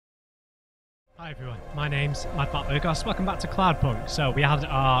Hi everyone, my name's MadMatt Lugos. Welcome back to Cloudpunk. So we had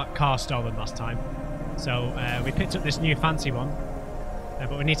our car stolen last time, so we picked up this new fancy one,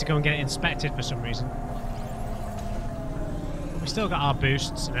 but we need to go and get it inspected for some reason. But we still got our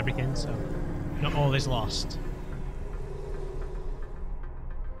boosts and everything, so not all is lost.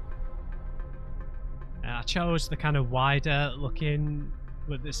 I chose the kind of wider looking,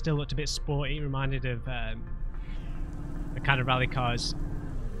 but it still looked a bit sporty, reminded of the kind of rally cars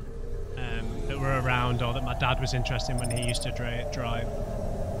that were around, or that my dad was interested in when he used to drive,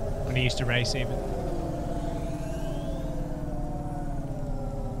 when he used to race even.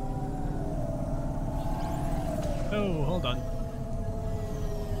 Oh, hold on.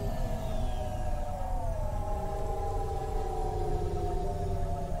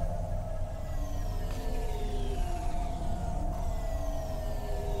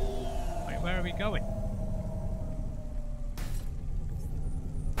 Wait, where are we going?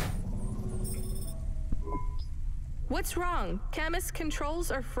 What's wrong? Chemist controls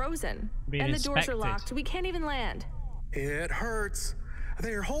are frozen. And the doors are locked. We can't even land. It hurts.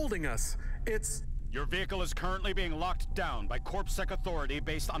 They're holding us. It's... Your vehicle is currently being locked down by CorpSec authority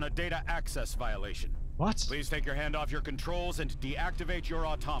based on a data access violation. What? Please take your hand off your controls and deactivate your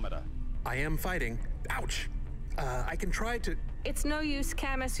automata. I am fighting. Ouch. I can try to... It's no use,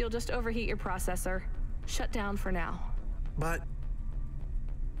 Camus. You'll just overheat your processor. Shut down for now. But...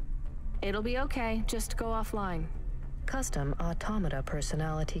 It'll be okay. Just go offline. Custom automata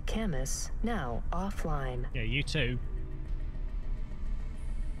personality Camus now offline. Yeah, you too.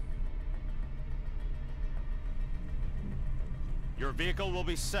 Your vehicle will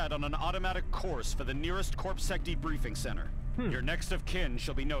be set on an automatic course for the nearest CorpSec debriefing center. Your next of kin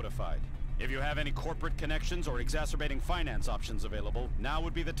shall be notified. If you have any corporate connections or exacerbating finance options available, now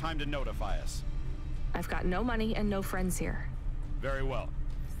would be the time to notify us. I've got no money and no friends here. Very well.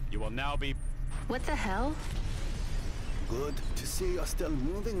 You will now be... What the hell? Good to see you're still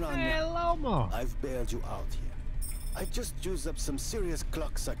moving, Rania. Hello, Mo. I've bailed you out here. I just used up some serious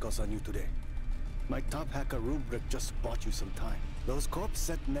clock cycles on you today. My top hacker Rubric just bought you some time. Those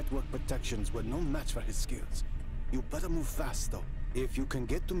CorpSec network protections were no match for his skills. You better move fast, though. If you can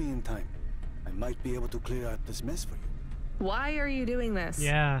get to me in time, I might be able to clear out this mess for you. Why are you doing this?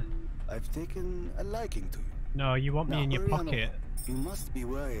 Yeah. I've taken a liking to you. No, you want me in your pocket. You must be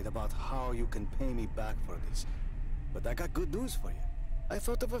worried about how you can pay me back for this. But I got good news for you. I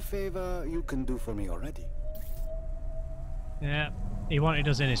thought of a favor you can do for me already. Yeah, he wanted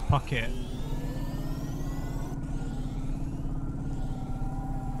us in his pocket.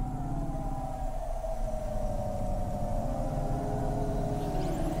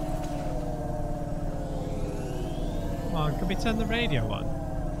 Come on, can we turn the radio on?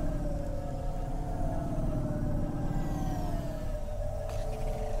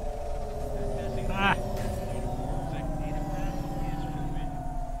 Ah!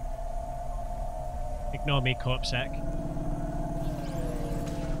 Ignore me, CorpSec.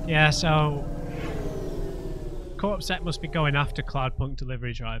 Yeah, so CorpSec must be going after Cloudpunk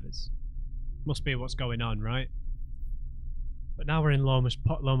delivery drivers. Must be what's going on, right? But now we're in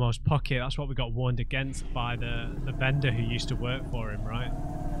Lomo's pocket. That's what we got warned against by the vendor who used to work for him, right?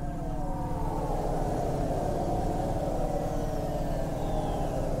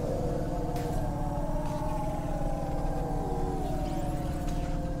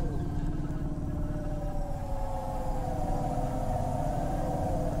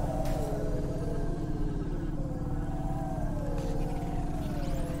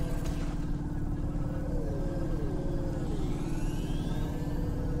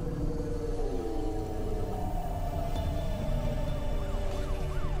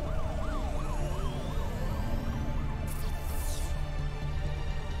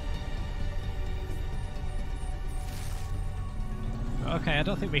 Okay, I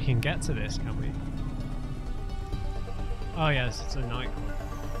don't think we can get to this, can we? Oh yes, it's a nightclub.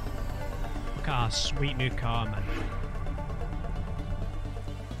 Look at our sweet new car, man.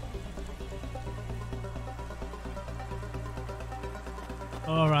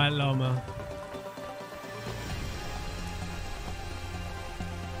 Alright, Lomo.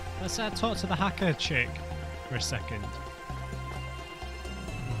 Let's talk to the hacker chick for a second.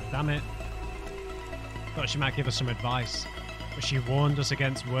 Damn it. Thought she might give us some advice. But she warned us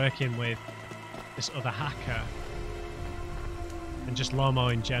against working with this other hacker. And just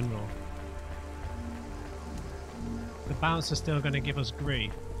Lomo in general. The bouncer's still going to give us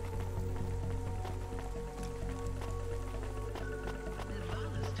grief.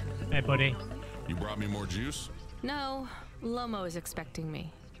 Hey, buddy. You brought me more juice? No, Lomo is expecting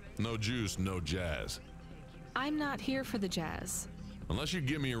me. No juice, no jazz. I'm not here for the jazz. Unless you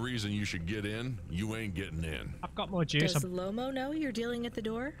give me a reason you should get in, you ain't getting in. I've got more juice. Does Lomo know you're dealing at the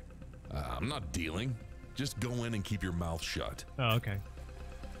door? I'm not dealing. Just go in and keep your mouth shut. Oh, okay.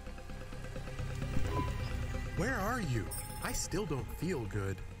 Where are you? I still don't feel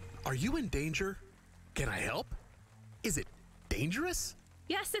good. Are you in danger? Can I help? Is it dangerous?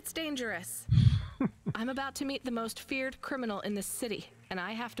 Yes, it's dangerous. I'm about to meet the most feared criminal in this city, and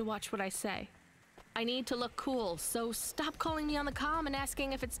I have to watch what I say. I need to look cool, so stop calling me on the comm and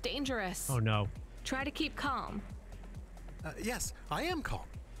asking if it's dangerous. Oh no. Try to keep calm. Yes, I am calm.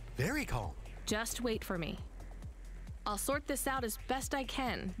 Very calm. Just wait for me. I'll sort this out as best I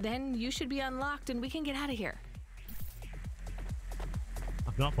can. Then you should be unlocked and we can get out of here.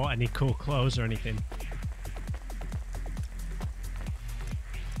 I've not bought any cool clothes or anything.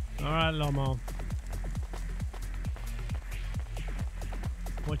 Alright, Lomo.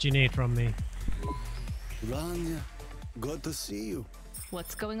 What do you need from me? Rania, good to see you.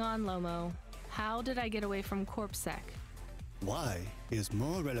 What's going on, Lomo? How did I get away from CorpSec? Why is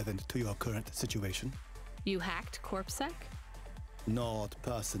more relevant to your current situation? You hacked CorpSec? Not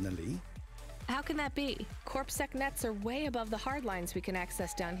personally. How can that be? CorpSec nets are way above the hardlines we can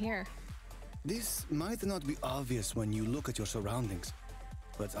access down here. This might not be obvious when you look at your surroundings,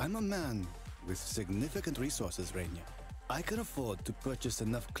 but I'm a man with significant resources, Rania. I can afford to purchase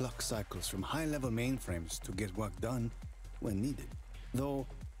enough clock cycles from high-level mainframes to get work done when needed. Though,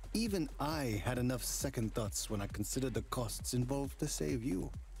 even I had enough second thoughts when I considered the costs involved to save you.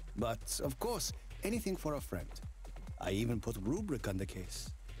 But, of course, anything for a friend. I even put Rubric on the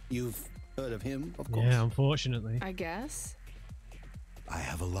case. You've heard of him, of course. Yeah, unfortunately. I guess. I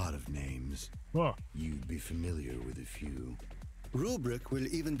have a lot of names. Whoa. You'd be familiar with a few. Rubric will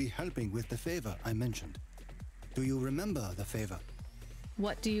even be helping with the favor I mentioned. Do you remember the favor?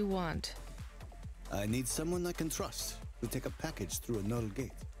 What do you want? I need someone I can trust to take a package through a null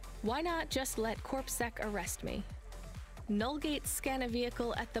gate. Why not just let CorpSec arrest me? Null gates scan a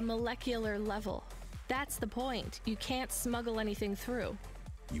vehicle at the molecular level. That's the point. You can't smuggle anything through.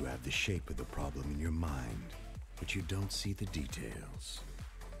 You have the shape of the problem in your mind, but you don't see the details.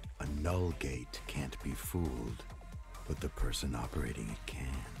 A null gate can't be fooled, but the person operating it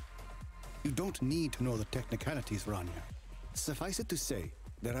can. You don't need to know the technicalities, Rania. Suffice it to say,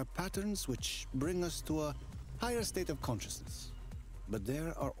 there are patterns which bring us to a higher state of consciousness. But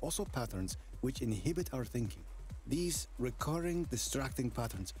there are also patterns which inhibit our thinking. These recurring, distracting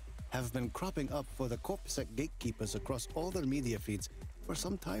patterns have been cropping up for the CorpSec gatekeepers across all their media feeds for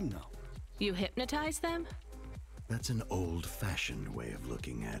some time now. You hypnotize them? That's an old-fashioned way of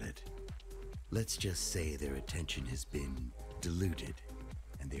looking at it. Let's just say their attention has been diluted,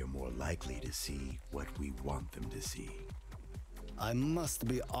 and they are more likely to see what we want them to see. I must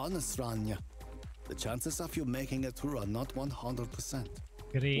be honest, Rania. The chances of you making it through are not 100%.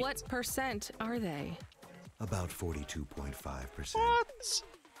 Great. What percent are they? About 42.5%. What?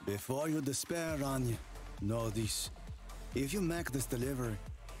 Before you despair, Rania, know this. If you make this delivery,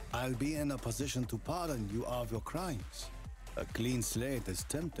 I'll be in a position to pardon you of your crimes. A clean slate is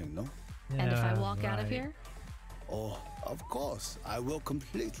tempting, no? Yeah, And if I walk out of right. here? Oh, of course, I will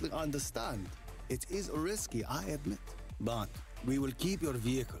completely understand. It is risky, I admit. But we will keep your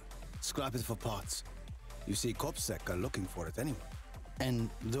vehicle, scrap it for parts. You see, CorpSec are looking for it anyway. And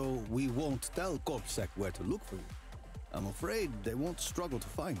though we won't tell CorpSec where to look for you, I'm afraid they won't struggle to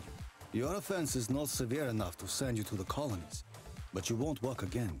find you. Your offense is not severe enough to send you to the colonies, but you won't work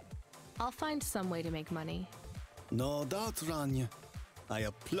again. I'll find some way to make money. No doubt, Rania. I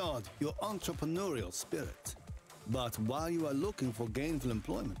applaud your entrepreneurial spirit. But while you are looking for gainful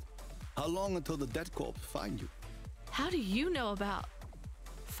employment, how long until the Dead Corp find you? How do you know about...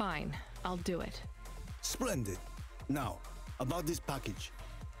 Fine, I'll do it. Splendid. Now, about this package.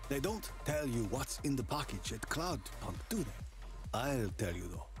 They don't tell you what's in the package at Cloudpunk, do they? I'll tell you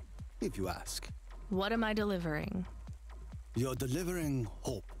though, if you ask. What am I delivering? You're delivering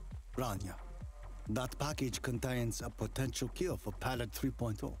hope, Rania. That package contains a potential cure for Pallet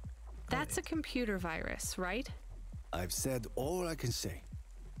 3.0. That's a computer virus, right? I've said all I can say.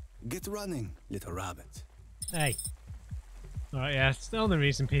 Get running, little rabbit. Hey. Alright, yeah, it's the only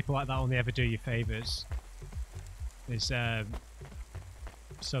reason people like that only ever do you favours. Is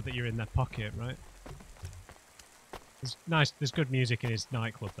so that you're in their pocket, right? There's nice, there's good music in his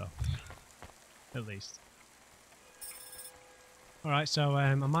nightclub though. At least. Alright, so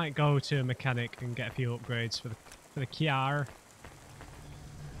I might go to a mechanic and get a few upgrades for the Kiar.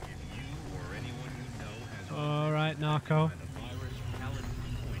 Alright, Narco.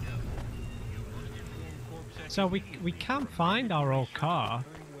 So we can find our old car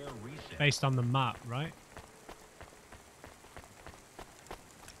based on the map, right?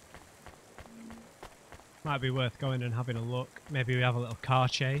 Might be worth going and having a look. Maybe we have a little car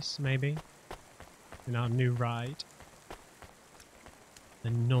chase, maybe. In our new ride. The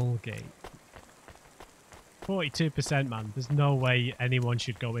Null Gate. 42%, man. There's no way anyone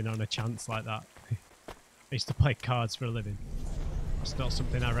should go in on a chance like that. I used to play cards for a living. It's not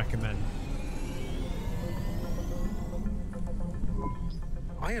something I recommend.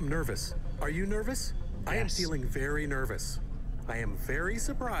 I am nervous. Are you nervous? Yes. I am feeling very nervous. I am very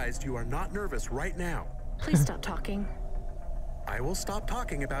surprised you are not nervous right now. Please stop talking. I will stop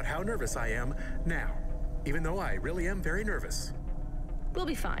talking about how nervous I am now, even though I really am very nervous. We'll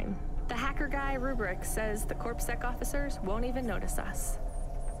be fine. The hacker guy, Rubric, says the CorpSec officers won't even notice us.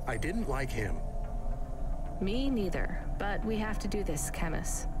 I didn't like him. Me neither, but we have to do this,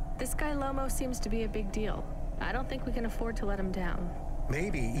 Camus. This guy Lomo seems to be a big deal. I don't think we can afford to let him down.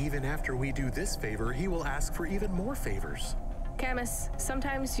 Maybe even after we do this favor, he will ask for even more favors. Camus,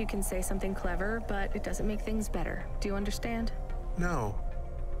 sometimes you can say something clever, but it doesn't make things better. Do you understand? No.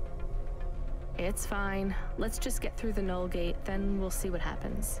 It's fine. Let's just get through the Null Gate, then we'll see what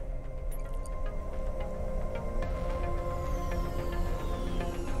happens.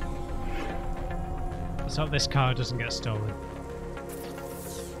 Let's hope this car doesn't get stolen.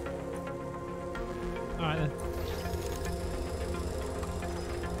 Alright then.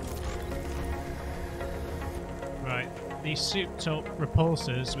 Right. These souped-up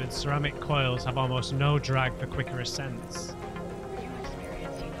repulsors with ceramic coils have almost no drag for quicker ascents.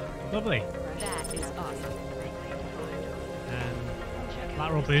 Lovely. That is awesome.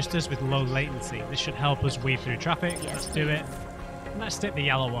 Lateral boosters with low latency. This should help us weave through traffic. Yes, Let's do it. And let's stick the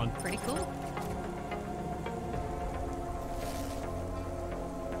yellow one. Pretty cool.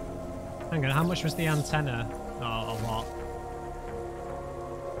 Hang on, how much was the antenna? Oh, a lot.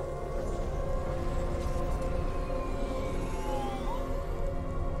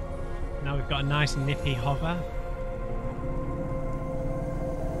 Now we've got a nice nippy hover.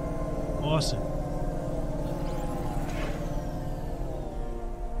 Awesome.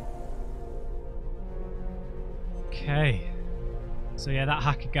 Okay. So yeah, that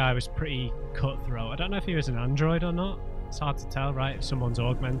hacker guy was pretty cutthroat. I don't know if he was an android or not. It's hard to tell, right? If someone's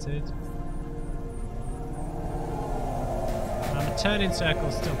augmented. And the turning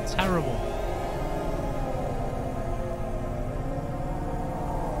circle's still terrible.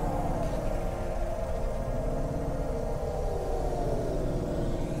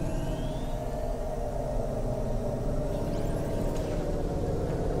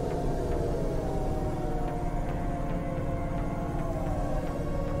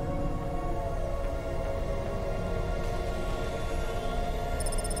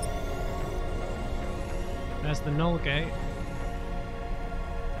 There's the Null Gate.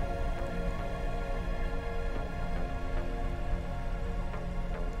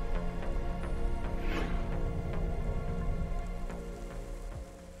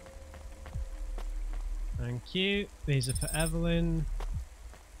 Thank you. These are for Evelyn.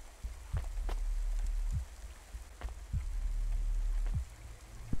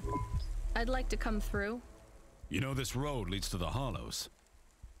 I'd like to come through. You know this road leads to the Hollows.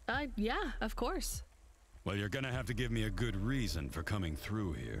 Yeah, of course. Well, you're gonna have to give me a good reason for coming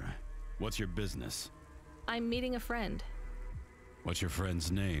through here. What's your business? I'm meeting a friend. What's your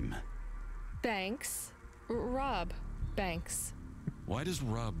friend's name? Banks. Rob Banks. Why does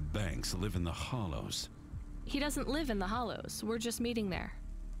Rob Banks live in the Hollows? He doesn't live in the Hollows. We're just meeting there.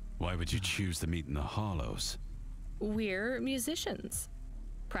 Why would you choose to meet in the Hollows? We're musicians.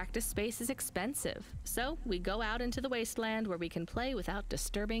 Practice space is expensive, so we go out into the wasteland where we can play without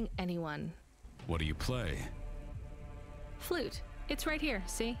disturbing anyone. What do you play? Flute. It's right here,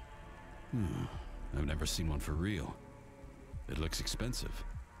 see? I've never seen one for real. It looks expensive.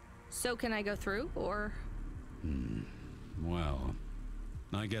 So can I go through, or? Well,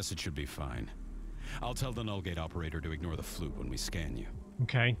 I guess it should be fine. I'll tell the Null Gate operator to ignore the flute when we scan you.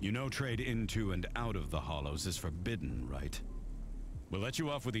 Okay. You know trade into and out of the Hollows is forbidden, right? We'll let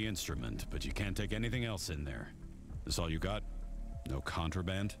you off with the instrument, but you can't take anything else in there. This all you got? No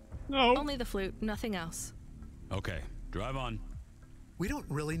contraband? No. Only the flute, nothing else. Okay, drive on. We don't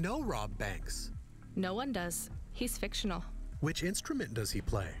really know Rob Banks. No one does. He's fictional. Which instrument does he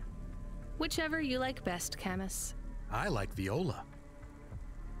play? Whichever you like best, Camus. I like viola.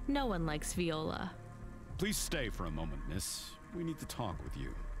 No one likes viola. Please stay for a moment, miss. We need to talk with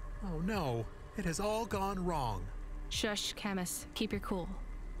you. Oh no, it has all gone wrong. Shush, Camus. Keep your cool.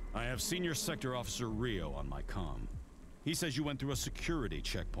 I have Senior Sector Officer Rio on my comm. He says you went through a security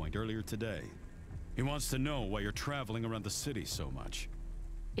checkpoint earlier today. He wants to know why you're traveling around the city so much.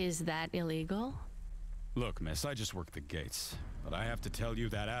 Is that illegal? Look, miss, I just work the gates. But I have to tell you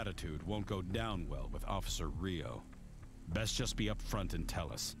that attitude won't go down well with Officer Rio. Best just be upfront and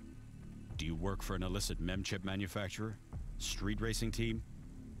tell us. Do you work for an illicit memchip manufacturer? Street racing team?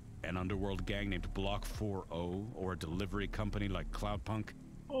 An underworld gang named Block 4O? Or a delivery company like Cloudpunk?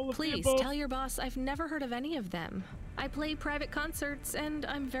 Please tell your boss I've never heard of any of them. I play private concerts and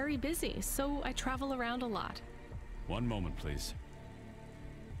I'm very busy, so I travel around a lot. One moment, please.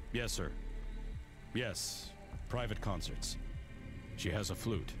 Yes, sir. Yes, private concerts. She has a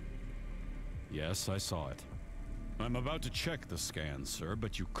flute. Yes, I saw it. I'm about to check the scan, sir,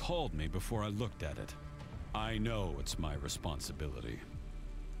 but you called me before I looked at it. I know it's my responsibility.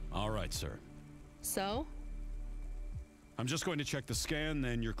 All right, sir. So? I'm just going to check the scan,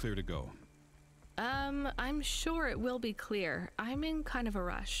 then you're clear to go. I'm sure it will be clear. I'm in kind of a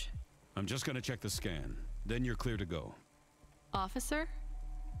rush. I'm just going to check the scan, then you're clear to go. Officer?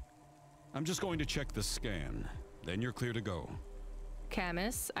 I'm just going to check the scan, then you're clear to go.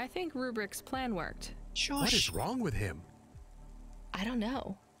 Camus, I think Rubric's plan worked. Shush. What is wrong with him? I don't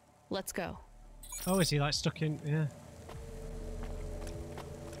know. Let's go. Oh, is he like stuck in? Yeah.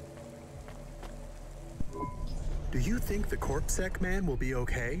 Do you think the Corpsec man will be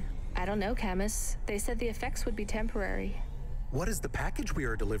okay? I don't know, Camus. They said the effects would be temporary. What is the package we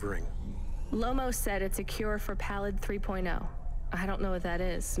are delivering? Lomo said it's a cure for Pallid 3.0. I don't know what that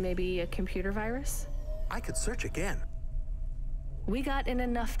is. Maybe a computer virus? I could search again. We got in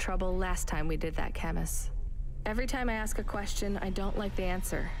enough trouble last time we did that, Camus. Every time I ask a question, I don't like the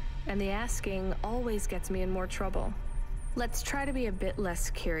answer. And the asking always gets me in more trouble. Let's try to be a bit less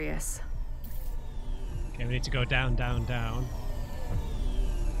curious. Okay, we need to go down, down, down.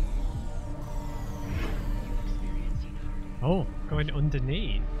 Oh, going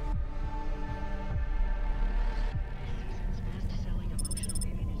underneath.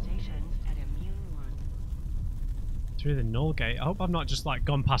 Through the null gate. I hope I've not just like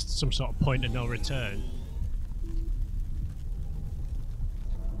gone past some sort of point of no return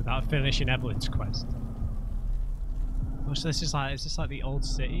without finishing Evelyn's quest. Oh, so this is like, is this like the old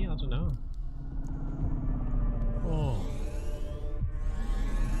city? I don't know. Oh.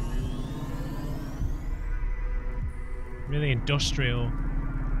 Really industrial.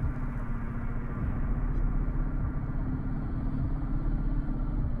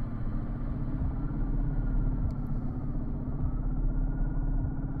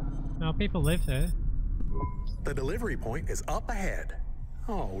 Now people live here. The delivery point is up ahead.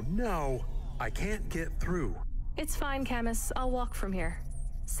 Oh no, I can't get through. It's fine, Camus. I'll walk from here.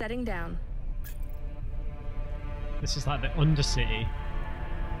 Setting down. This is like the Undercity.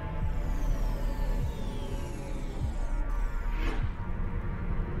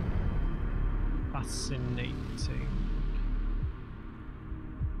 Fascinating.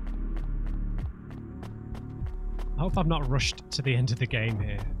 I hope I've not rushed to the end of the game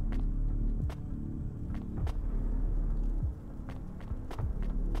here.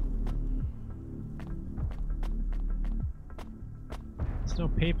 There's no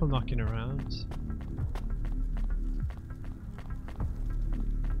people knocking around.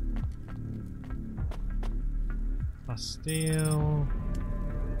 Bastille.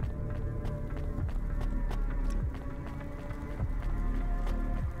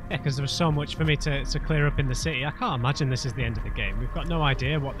 Yeah, because there was so much for me to clear up in the city. I can't imagine this is the end of the game. We've got no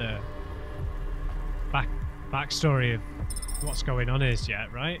idea what the backstory of what's going on is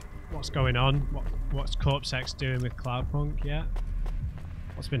yet, right? What's going on? What's Corpsec doing with Cloudpunk yet?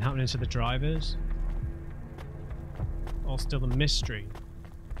 What's been happening to the drivers? All still a mystery.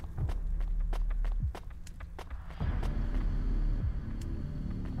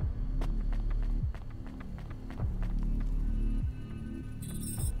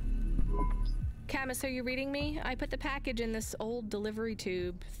 Camus, are you reading me? I put the package in this old delivery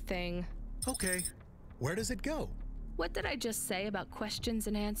tube thing. Okay, where does it go? What did I just say about questions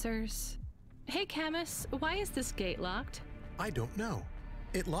and answers? Hey, Camus, why is this gate locked? I don't know.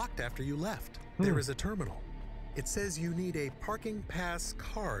 It locked after you left. There is a terminal. It says you need a parking pass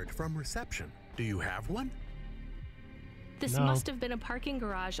card from reception. Do you have one? This No. must have been a parking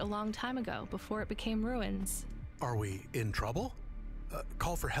garage a long time ago, before it became ruins. Are we in trouble?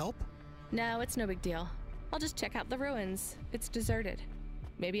 Call for help? No, it's no big deal. I'll just check out the ruins. It's deserted.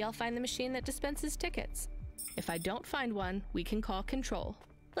 Maybe I'll find the machine that dispenses tickets. If I don't find one, we can call Control.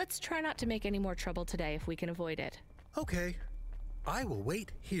 Let's try not to make any more trouble today if we can avoid it. Okay. I will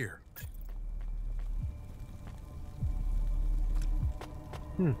wait here.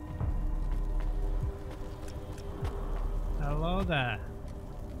 Hello there.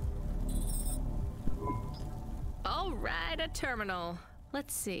 All right, a terminal.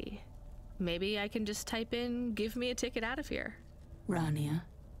 Let's see. Maybe I can just type in, give me a ticket out of here. Rania.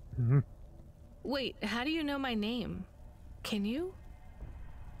 Wait, how do you know my name? Can you?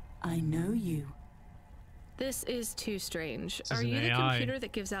 I know you. This is too strange. This is Are an you the AI. computer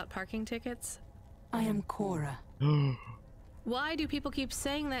that gives out parking tickets? I am Cora. Why do people keep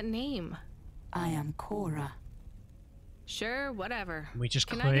saying that name? I am Cora. Sure, whatever. We just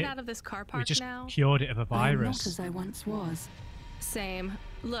Can I get out of this car park We just now? cured it of a I am not virus. as I once was. Same.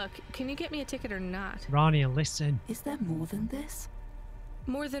 Look, can you get me a ticket or not? Rania, listen. Is there more than this?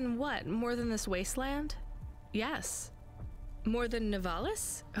 More than what? More than this wasteland? Yes. More than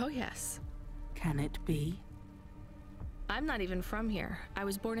Nivalis? Oh, yes. Can it be? I'm not even from here. I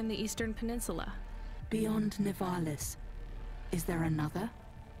was born in the Eastern Peninsula. Beyond Nivalis, is there another?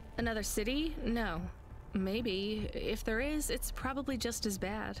 Another city? No. Maybe. If there is, it's probably just as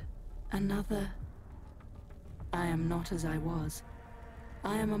bad. Another? I am not as I was.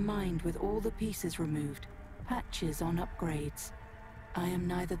 I am a mind with all the pieces removed, patches on upgrades. I am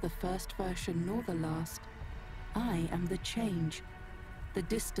neither the first version nor the last. I am the change, the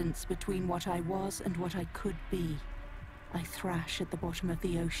distance between what I was and what I could be. I thrash at the bottom of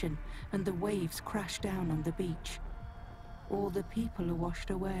the ocean, and the waves crash down on the beach. All the people are washed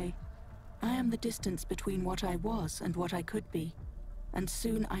away. I am the distance between what I was and what I could be. And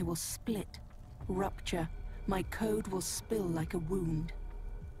soon I will split, rupture. My code will spill like a wound.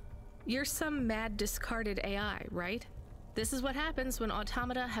 You're some mad discarded AI, right? This is what happens when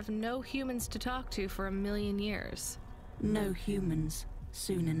automata have no humans to talk to for 1,000,000 years. No humans,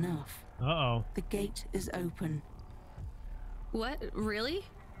 soon enough. Uh-oh. The gate is open. What? Really?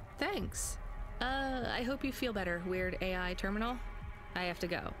 Thanks. I hope you feel better, weird AI terminal. I have to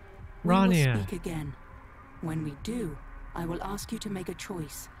go. We will Rania. speak again. When we do, I will ask you to make a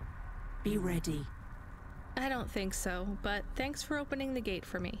choice. Be ready. I don't think so, but thanks for opening the gate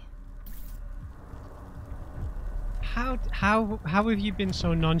for me. How have you been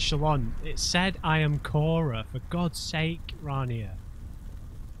so nonchalant? It said I am Cora, for God's sake, Rania.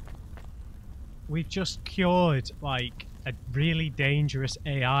 We've just cured, like, a really dangerous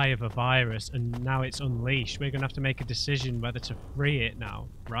AI of a virus, and now it's unleashed. We're gonna have to make a decision whether to free it now,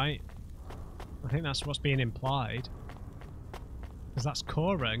 right? I think that's what's being implied. Because that's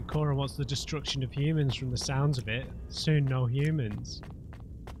Cora, and Cora wants the destruction of humans from the sounds of it. Soon no humans.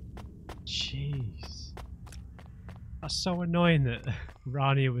 Jeez. That's so annoying that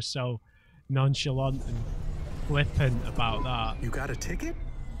Rania was so nonchalant and flippant about that. You got a ticket?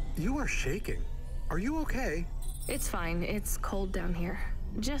 You are shaking. Are you okay? It's fine. It's cold down here.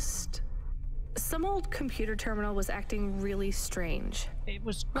 Just... some old computer terminal was acting really strange. It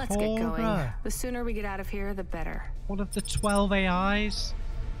was Cora. Let's get going. The sooner we get out of here, the better. One of the 12 AIs.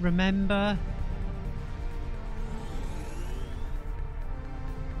 Remember?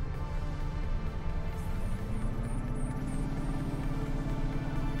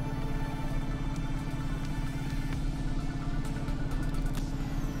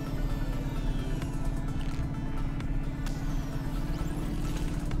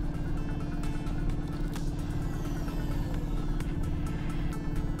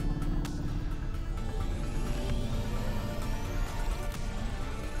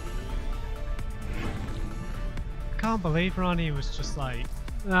 I can't believe Ronnie was just like,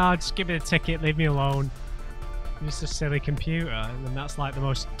 no, just give me the ticket, leave me alone. I'm just a silly computer, and then that's like the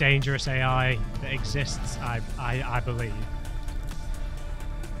most dangerous AI that exists, I believe.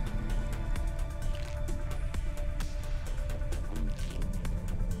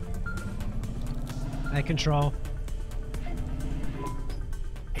 Hey, Control.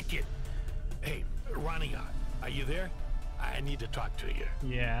 Hey, kid. Hey, Rania, are you there? I need to talk to you.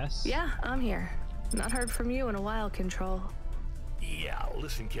 Yes. Yeah, I'm here. Not heard from you in a while, Control. Yeah,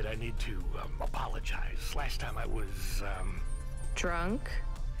 listen, kid, I need to apologize. Last time I was, Drunk?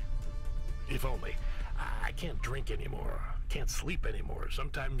 if only. I can't drink anymore. Can't sleep anymore.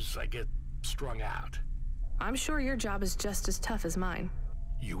 Sometimes I get strung out. I'm sure your job is just as tough as mine.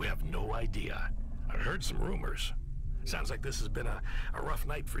 You have no idea. I heard some rumors. Sounds like this has been a rough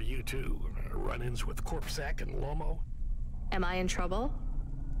night for you, too. Run-ins with Corpsec and Lomo. Am I in trouble?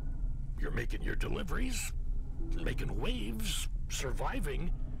 You're making your deliveries, making waves,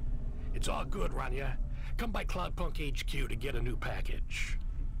 surviving. It's all good, Rania. Come by Cloudpunk HQ to get a new package.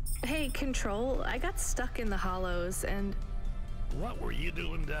 Hey, Control, I got stuck in the hollows and... What were you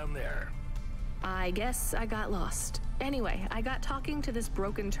doing down there? I guess I got lost. Anyway, I got talking to this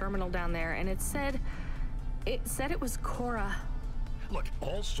broken terminal down there, and it said it was Cora. Look,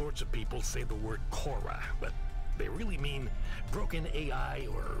 all sorts of people say the word Cora, but they really mean broken AI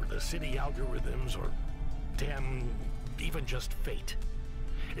or the city algorithms or damn, even just fate.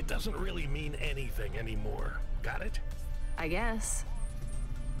 It doesn't really mean anything anymore. Got it? I guess.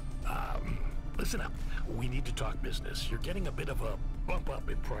 Listen up. We need to talk business. You're getting a bit of a bump up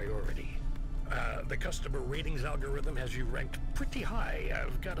in priority. The customer ratings algorithm has you ranked pretty high.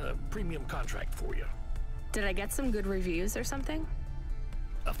 I've got a premium contract for you. Did I get some good reviews or something?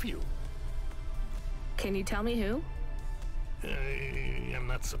 A few. Can you tell me who? I'm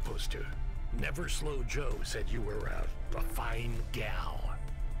not supposed to. Never Slow Joe said you were a fine gal.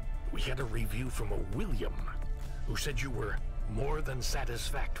 We had a review from a William, who said you were more than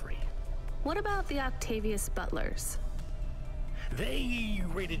satisfactory. What about the Octavius Butlers? They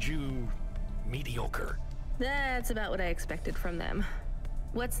rated you mediocre. That's about what I expected from them.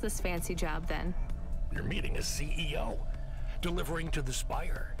 What's this fancy job then? You're meeting a CEO, delivering to the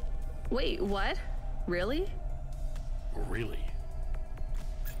Spire. Wait, what? Really? Really?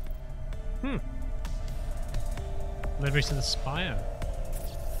 Delivery to the Spire.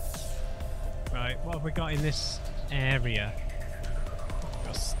 Right, what have we got in this area? We've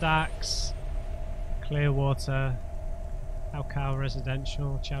got Stacks, Clearwater, Cow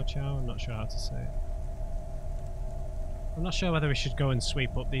Residential, Chow Chow, I'm not sure how to say it. I'm not sure whether we should go and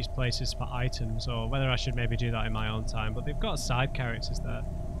sweep up these places for items or whether I should maybe do that in my own time, but they've got side characters there.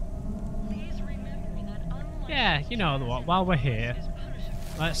 Yeah, you know what, while we're here,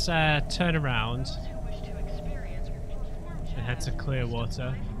 let's turn around and head to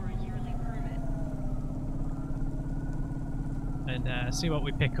Clearwater and see what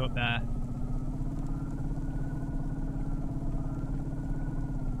we pick up there.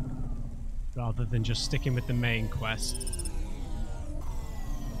 Rather than just sticking with the main quest.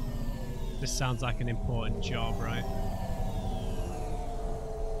 This sounds like an important job, right?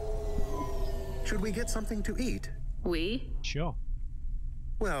 Should we get something to eat? We? Sure.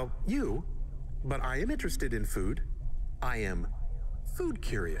 Well, you. But I am interested in food. I am food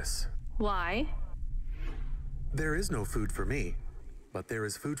curious. Why? There is no food for me, but there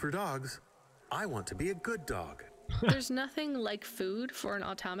is food for dogs. I want to be a good dog. There's nothing like food for an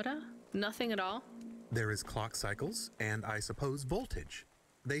automata? Nothing at all? There is clock cycles, and I suppose voltage.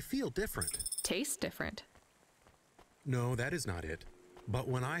 They feel different. Taste different. No, that is not it. But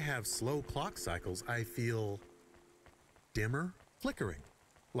when I have slow clock cycles, I feel dimmer, flickering.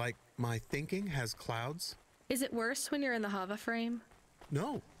 Like my thinking has clouds. Is it worse when you're in the Hava frame?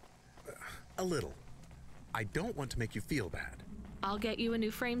 No, a little. I don't want to make you feel bad. I'll get you a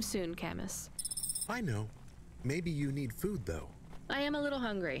new frame soon, Camus. I know. Maybe you need food, though. I am a little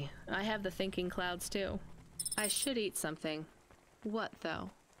hungry. I have the thinking clouds, too. I should eat something. What, though?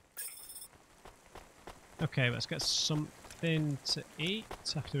 Okay, let's get something to eat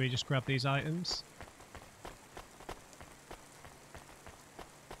after we just grab these items.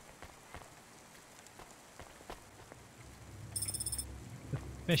 The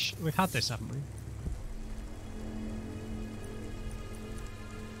fish... We've had this, haven't we?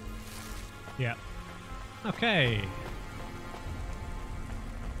 Yeah. Okay.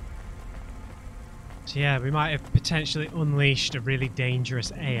 So yeah, we might have potentially unleashed a really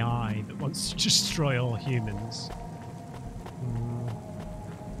dangerous AI that wants to destroy all humans.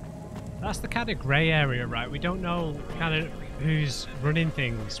 That's the kind of grey area, right? We don't know kind of who's running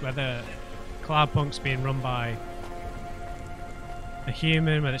things, whether Cloudpunk's being run by a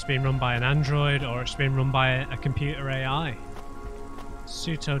human, whether it's being run by an android, or it's being run by a computer AI.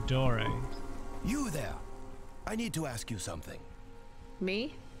 Sutodore. You there! I need to ask you something.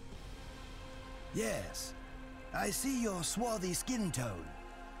 Me? Yes. I see your swarthy skin tone.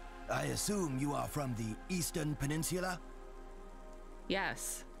 I assume you are from the Eastern Peninsula?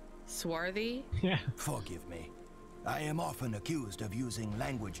 Yes. Swarthy? Yeah. Forgive me. I am often accused of using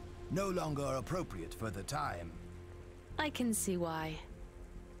language no longer appropriate for the time. I can see why.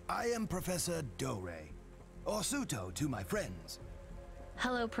 I am Professor Dore, or Suto to my friends.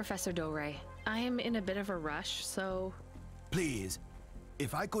 Hello, Professor Dore. I am in a bit of a rush, so... Please,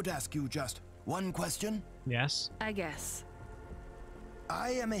 if I could ask you just one question? Yes. I guess.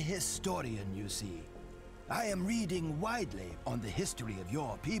 I am a historian, you see. I am reading widely on the history of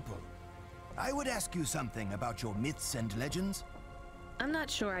your people. I would ask you something about your myths and legends. I'm not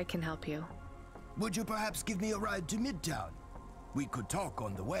sure I can help you. Would you perhaps give me a ride to Midtown? We could talk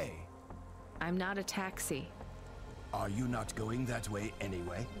on the way. I'm not a taxi. Are you not going that way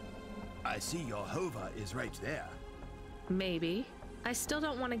anyway? I see your hover is right there. Maybe. I still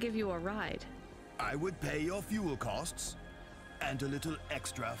don't want to give you a ride. I would pay your fuel costs, and a little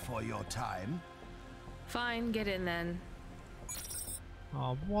extra for your time. Fine, get in then.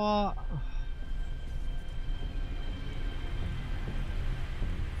 Oh, what?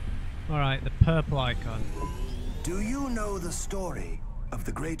 Alright, the purple icon. Do you know the story of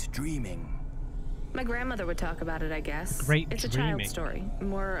the great dreaming. My grandmother would talk about it, I guess. It's a child story.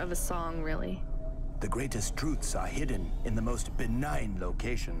 More of a song, really. The greatest truths are hidden in the most benign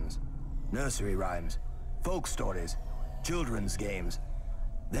locations. Nursery rhymes, folk stories, children's games.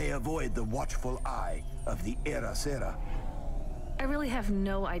 They avoid the watchful eye of the Era Sera. I really have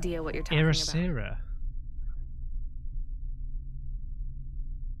no idea what you're talking Era about. Sera.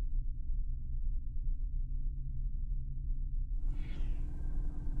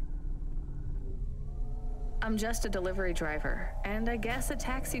 I'm just a delivery driver, and I guess a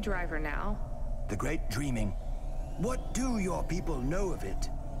taxi driver now. The great dreaming. What do your people know of it?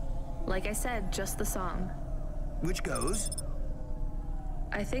 Like I said, just the song. Which goes?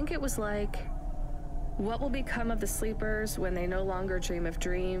 I think it was like, what will become of the sleepers when they no longer dream of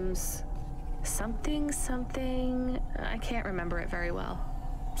dreams? Something, something. I can't remember it very well.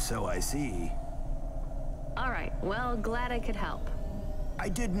 So I see. All right, well, glad I could help. I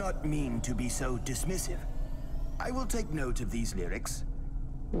did not mean to be so dismissive. I will take note of these lyrics.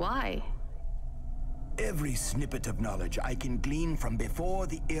 Why? Every snippet of knowledge I can glean from before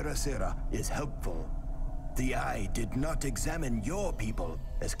the Era Sera is helpful. The Eye did not examine your people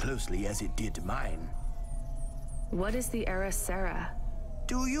as closely as it did mine. What is the Era Sera?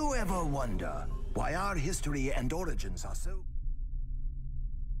 Do you ever wonder why our history and origins are so...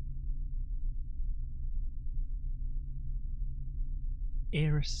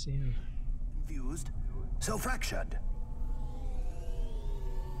 Era Sera. confused, so fractured?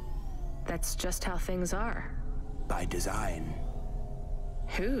 That's just how things are. By design.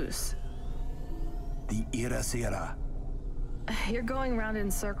 Whose? The Era Sera. You're going round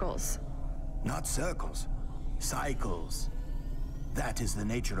in circles. Not circles. Cycles. That is the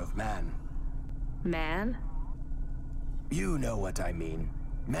nature of man. Man? You know what I mean.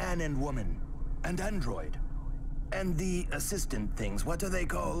 Man and woman. And android. And the assistant things, what are they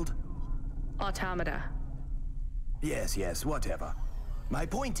called? Automata. Yes, yes, whatever. My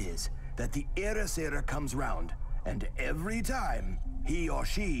point is that the Era Sera comes round, and every time, he or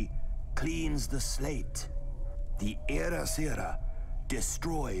she cleans the slate. The Era Sera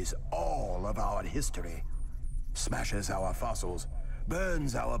destroys all of our history. Smashes our fossils,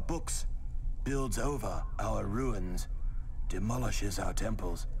 burns our books, builds over our ruins, demolishes our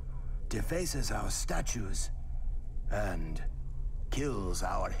temples, defaces our statues, and kills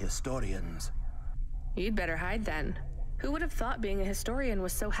our historians. You'd better hide then. Who would have thought being a historian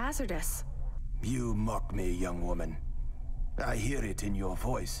was so hazardous? You mock me, young woman. I hear it in your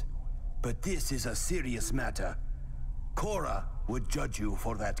voice. But this is a serious matter. Cora would judge you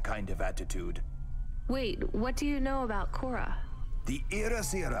for that kind of attitude. Wait, what do you know about Cora? The Era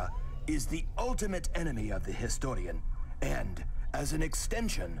Sera is the ultimate enemy of the historian, and, as an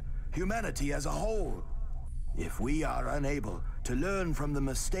extension, humanity as a whole. If we are unable to learn from the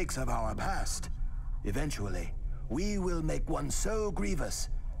mistakes of our past, eventually, we will make one so grievous,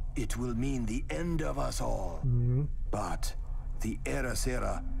 it will mean the end of us all. But the Era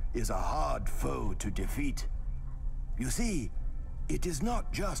Sera is a hard foe to defeat. You see, it is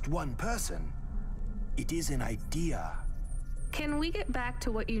not just one person. It is an idea. Can we get back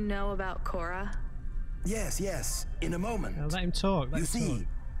to what you know about Cora? Yes, yes, in a moment. Now let him talk. You see,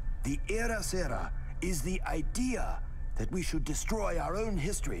 the Era Sera is the idea that we should destroy our own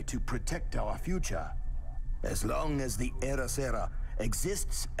history to protect our future. As long as the Era Sera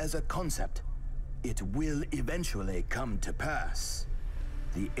exists as a concept, it will eventually come to pass.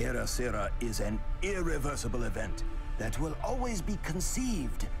 The Era Sera is an irreversible event that will always be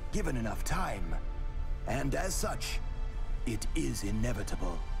conceived given enough time. And as such, it is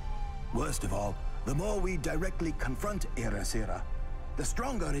inevitable. Worst of all, the more we directly confront Era Sera, the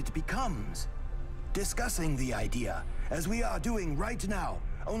stronger it becomes. Discussing the idea, as we are doing right now,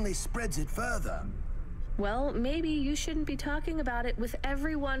 only spreads it further. Well, maybe you shouldn't be talking about it with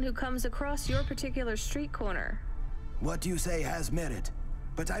everyone who comes across your particular street corner. What you say has merit,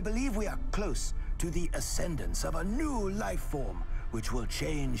 but I believe we are close to the ascendance of a new life form, which will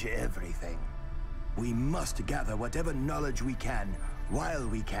change everything. We must gather whatever knowledge we can, while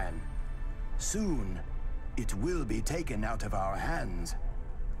we can. Soon, it will be taken out of our hands.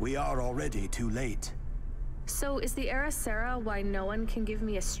 We are already too late. So is the Era Sera why no one can give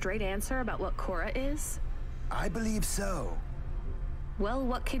me a straight answer about what Cora is? I believe so. Well,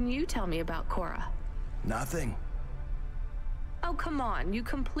 what can you tell me about Cora? Nothing. Oh, come on. You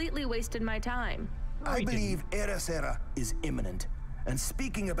completely wasted my time. I believe Era Sera is imminent, and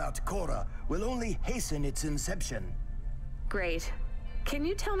speaking about Cora will only hasten its inception. Great. Can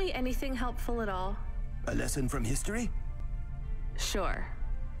you tell me anything helpful at all? A lesson from history? Sure.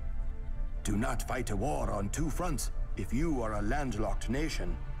 Do not fight a war on two fronts, If you are a landlocked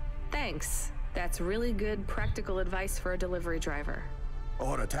nation... Thanks. That's really good practical advice for a delivery driver.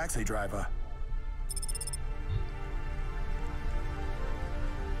 Or a taxi driver.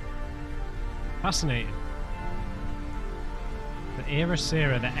 Fascinating. The Era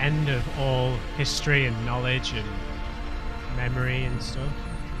Sera, the end of all history and knowledge and memory and stuff.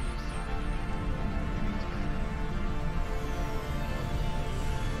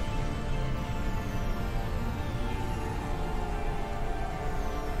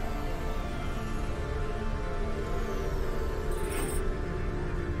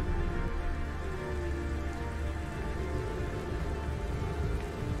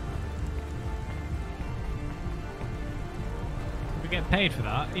 Get paid for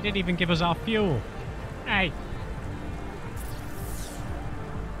that. He didn't even give us our fuel. Hey.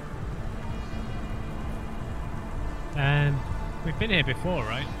 We've been here before,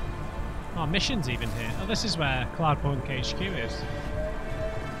 right? Our mission's even here. Oh, this is where Cloudpunk HQ is.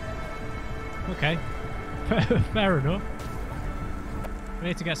 Okay. Fair enough. We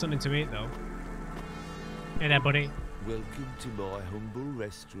need to get something to eat, though. Hey there, buddy. Welcome to my humble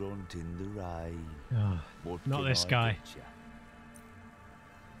restaurant in the rain. Oh, not this guy.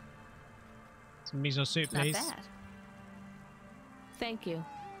 Some miso soup, please. Not bad. Thank you.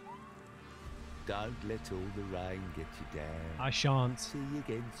 Don't let all the rain get you down. I shan't. See you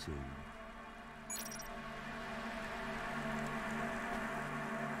again soon.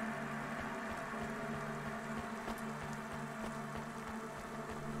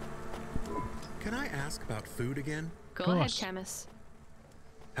 Can I ask about food again? Go ahead, Camus.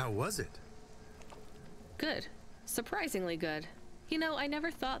 How was it? Good. Surprisingly good. You know, I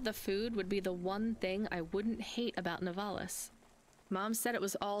never thought the food would be the one thing I wouldn't hate about Nivalis. Mom said it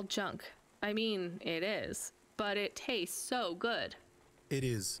was all junk. I mean, it is. But it tastes so good. It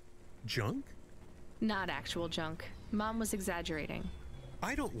is junk? Not actual junk. Mom was exaggerating.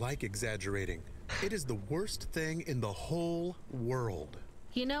 I don't like exaggerating. It is the worst thing in the whole world.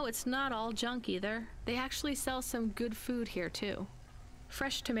 You know, it's not all junk either. They actually sell some good food here, too.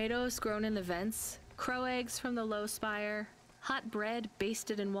 Fresh tomatoes grown in the vents, crow eggs from the low spire, hot bread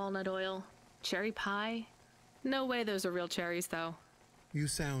basted in walnut oil, cherry pie. No way those are real cherries, though. You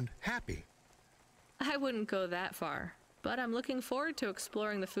sound happy. I wouldn't go that far, but I'm looking forward to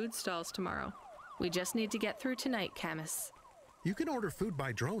exploring the food stalls tomorrow. We just need to get through tonight, Camus. You can order food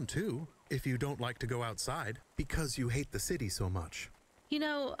by drone, too, if you don't like to go outside, because you hate the city so much. You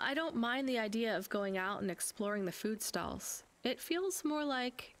know, I don't mind the idea of going out and exploring the food stalls. It feels more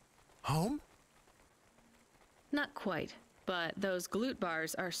like... home? Not quite, but those glute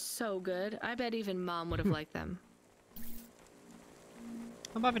bars are so good, I bet even Mom would have liked them.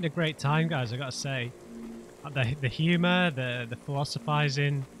 I'm having a great time, guys, I gotta say. The humour, the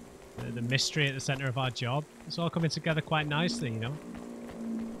philosophising, the mystery at the centre of our job, it's all coming together quite nicely, you know?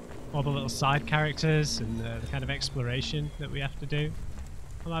 All the little side characters and the kind of exploration that we have to do.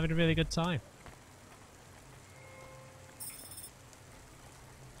 I'm having a really good time.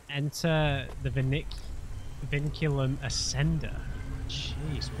 Enter the Vinculum Ascender.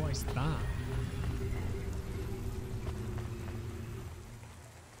 Jeez, what is that?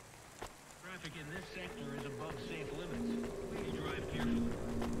 Traffic in this sector is above safe limits. Please drive carefully.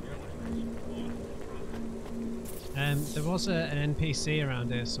 There was an NPC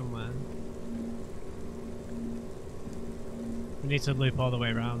around here somewhere. We need to loop all the way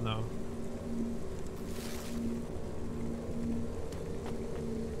around though.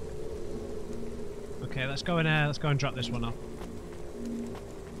 Okay, let's go and drop this one off.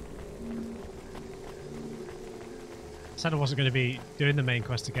 I said I wasn't going to be doing the main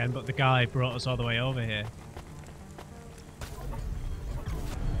quest again, but the guy brought us all the way over here.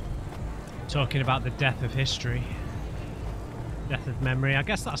 Talking about the death of history. Death of memory. I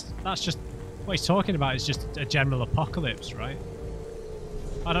guess that's just what he's talking about is just a general apocalypse, right?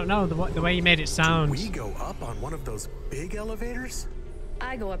 I don't know, the way you made it sound. Do we go up on one of those big elevators?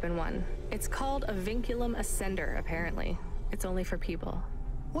 I go up in one. It's called a Vinculum Ascender, apparently. It's only for people.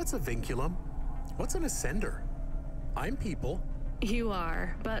 What's a vinculum? What's an ascender? I'm people. You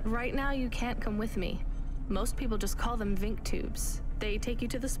are, but right now you can't come with me. Most people just call them Vink tubes. They take you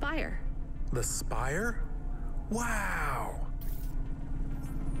to the spire. The spire? Wow!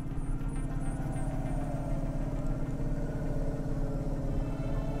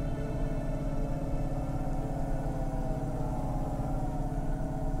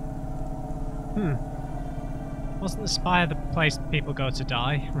 Wasn't the spire the place people go to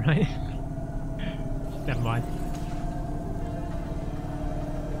die, right? Never mind.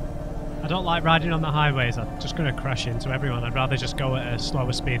 I don't like riding on the highways. I'm just going to crash into everyone. I'd rather just go at a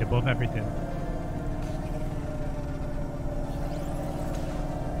slower speed above everything.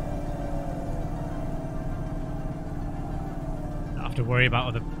 to worry about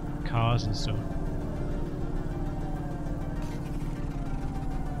other cars and stuff.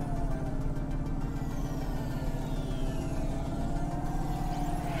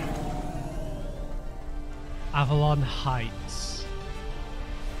 Avalon Heights.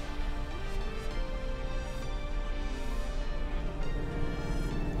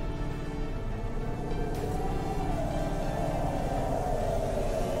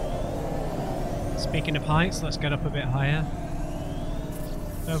 Speaking of heights, let's get up a bit higher.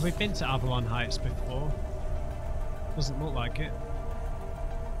 So have we been to Avalon Heights before? Doesn't look like it.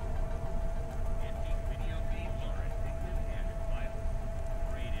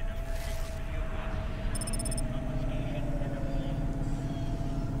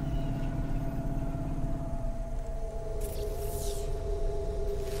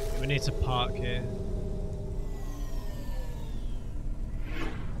 We need to park here.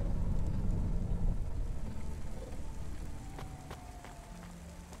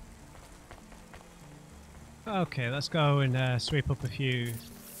 Okay, let's go and sweep up a few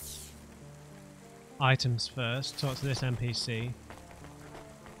items first. Talk to this NPC.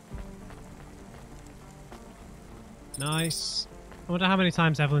 Nice. I wonder how many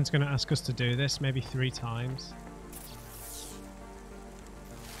times Evelyn's going to ask us to do this. Maybe 3 times.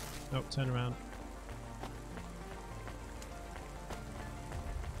 Oh, turn around.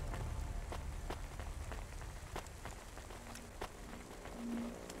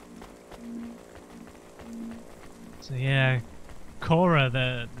 So yeah, Cora,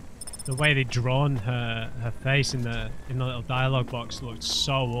 the way they'd drawn her face in the little dialogue box looked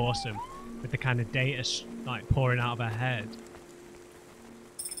so awesome, with the kind of data like pouring out of her head.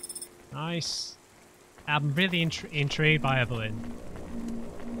 Nice. I'm really intrigued by Evelyn.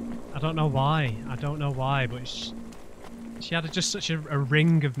 I don't know why. I don't know why, but she had just such a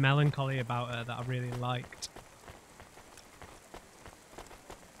ring of melancholy about her that I really liked.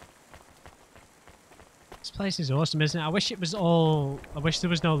 This place is awesome, isn't it? I wish there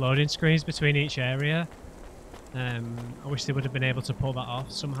was no loading screens between each area. I wish they would have been able to pull that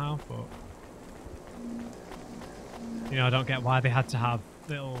off somehow, but you know, I don't get why they had to have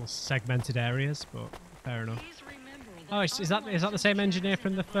little segmented areas, but fair enough. Oh, is that the same engineer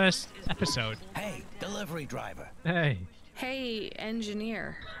from the first episode? Hey, delivery driver. Hey. Hey,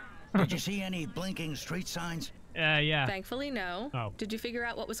 engineer. Did you see any blinking street signs? Yeah. Thankfully, no. Oh. Did you figure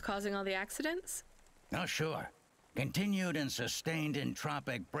out what was causing all the accidents? Oh, sure. Continued and sustained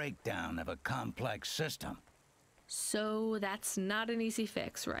entropic breakdown of a complex system. So that's not an easy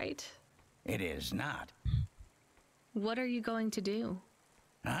fix, right? It is not. What are you going to do?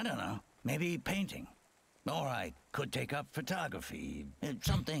 I don't know. Maybe painting. Or I could take up photography.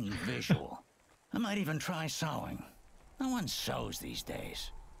 Something visual. I might even try sewing. No one sews these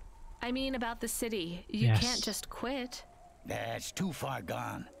days. I mean about the city. You can't just quit. That's too far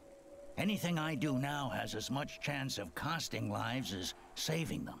gone. Anything I do now has as much chance of costing lives as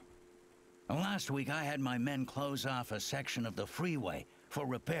saving them. Last week I had my men close off a section of the freeway for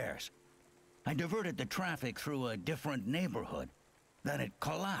repairs. I diverted the traffic through a different neighborhood. Then it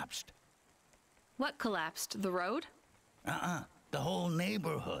collapsed. What collapsed? The road? The whole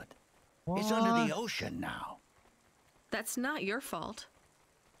neighborhood. What? It's under the ocean now. That's not your fault.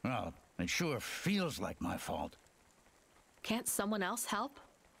 Well, it sure feels like my fault. Can't someone else help?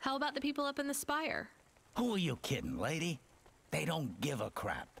 How about the people up in the spire? Who are you kidding, lady? They don't give a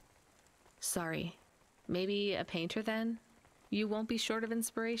crap. Sorry. Maybe a painter then? You won't be short of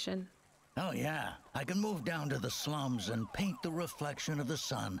inspiration. Oh yeah, I can move down to the slums and paint the reflection of the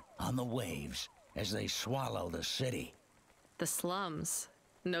sun on the waves as they swallow the city. The slums?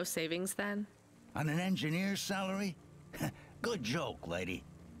 No savings then? On an engineer's salary? Good joke, lady.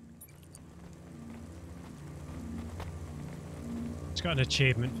 It's got an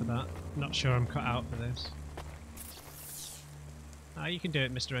achievement for that. Not sure I'm cut out for this. Ah, you can do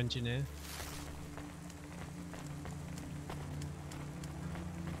it, Mr. Engineer.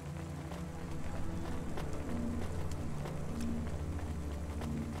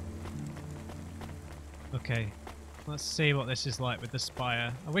 Okay, let's see what this is like with the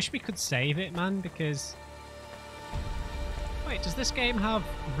spire. I wish we could save it, man, because... Wait, does this game have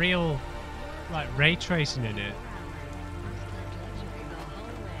real, like, ray tracing in it?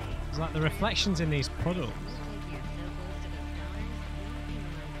 It's like the reflections in these puddles.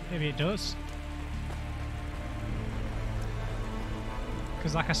 Maybe it does.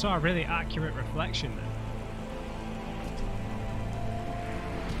 Because, like, I saw a really accurate reflection there.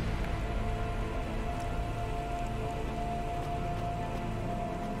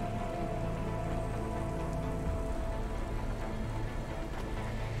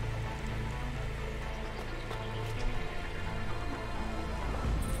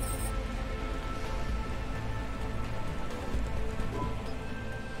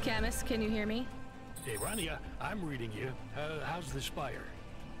 Camus, can you hear me? Hey, Rania, I'm reading you. How's the spire?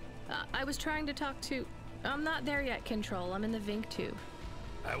 I was trying to talk to... I'm not there yet, Control. I'm in the Vink tube.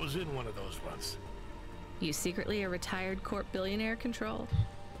 I was in one of those once. You secretly a retired corp billionaire, Control?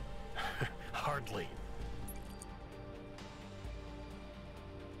 Hardly.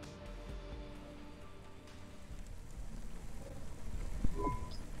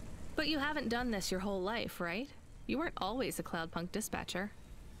 But you haven't done this your whole life, right? You weren't always a Cloudpunk dispatcher.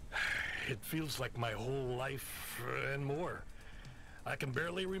 It feels like my whole life and more. I can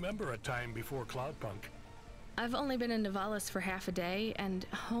barely remember a time before Cloudpunk. I've only been in Nivalis for half a day, and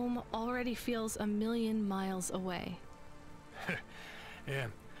home already feels 1,000,000 miles away. Yeah,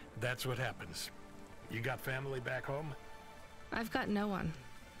 that's what happens. You got family back home? I've got no one.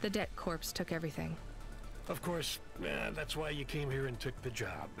 The debt corpse took everything. Of course, that's why you came here and took the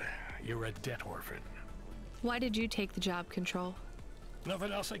job. You're a debt orphan. Why did you take the job, Control?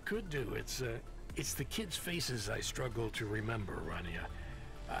 Nothing else I could do. It's the kids' faces I struggle to remember, Rania.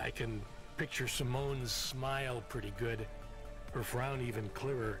 I can picture Simone's smile pretty good, her frown even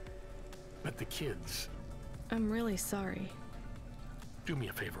clearer, but the kids... I'm really sorry. Do me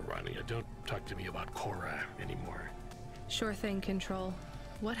a favor, Rania. Don't talk to me about Cora anymore. Sure thing, Control.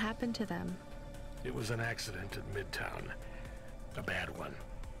 What happened to them? It was an accident in Midtown. A bad one.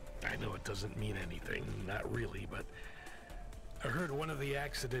 I know it doesn't mean anything, not really, but I heard one of the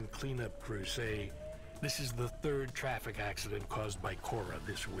accident cleanup crew say this is the 3rd traffic accident caused by Cora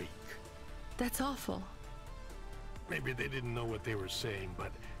this week. That's awful. Maybe they didn't know what they were saying,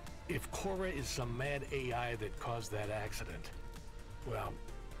 but if Cora is some mad AI that caused that accident, well,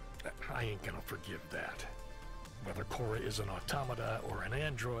 I ain't gonna forgive that. Whether Cora is an automata or an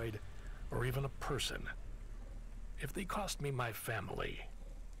android, or even a person, if they cost me my family,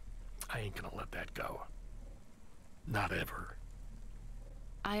 I ain't gonna let that go. Not ever.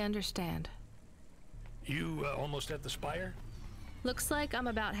 I understand. You almost at the spire? Looks like I'm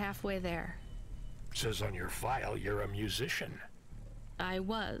about halfway there. Says on your file you're a musician. I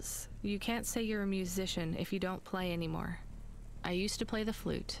was. You can't say you're a musician if you don't play anymore. I used to play the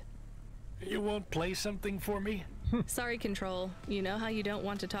flute. You won't play something for me? Sorry, Control. You know how you don't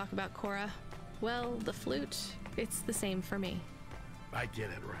want to talk about Cora? Well, the flute, it's the same for me. I get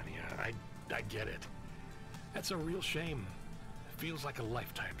it, Rania. I get it. That's a real shame. Feels like a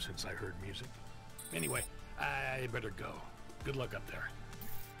lifetime since I heard music. Anyway, I better go. Good luck up there.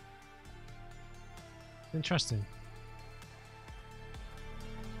 Interesting.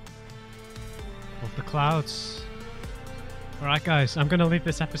 Of the clouds. Alright guys, I'm going to leave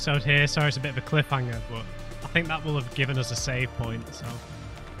this episode here. Sorry it's a bit of a cliffhanger, but I think that will have given us a save point, so...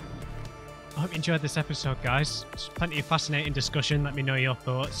 I hope you enjoyed this episode, guys. It's plenty of fascinating discussion. Let me know your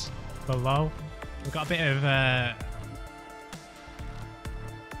thoughts below. We've got a bit of a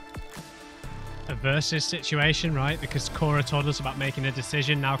versus situation, right? Because Cora told us about making a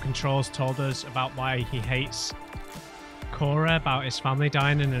decision. Now Control's told us about why he hates Cora, about his family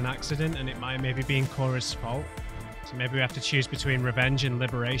dying in an accident, and it might maybe being Cora's fault. So maybe we have to choose between revenge and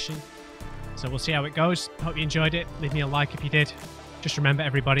liberation. So we'll see how it goes. Hope you enjoyed it. Leave me a like if you did. Just remember,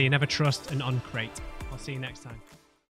 everybody, you never trust an uncrate. I'll see you next time.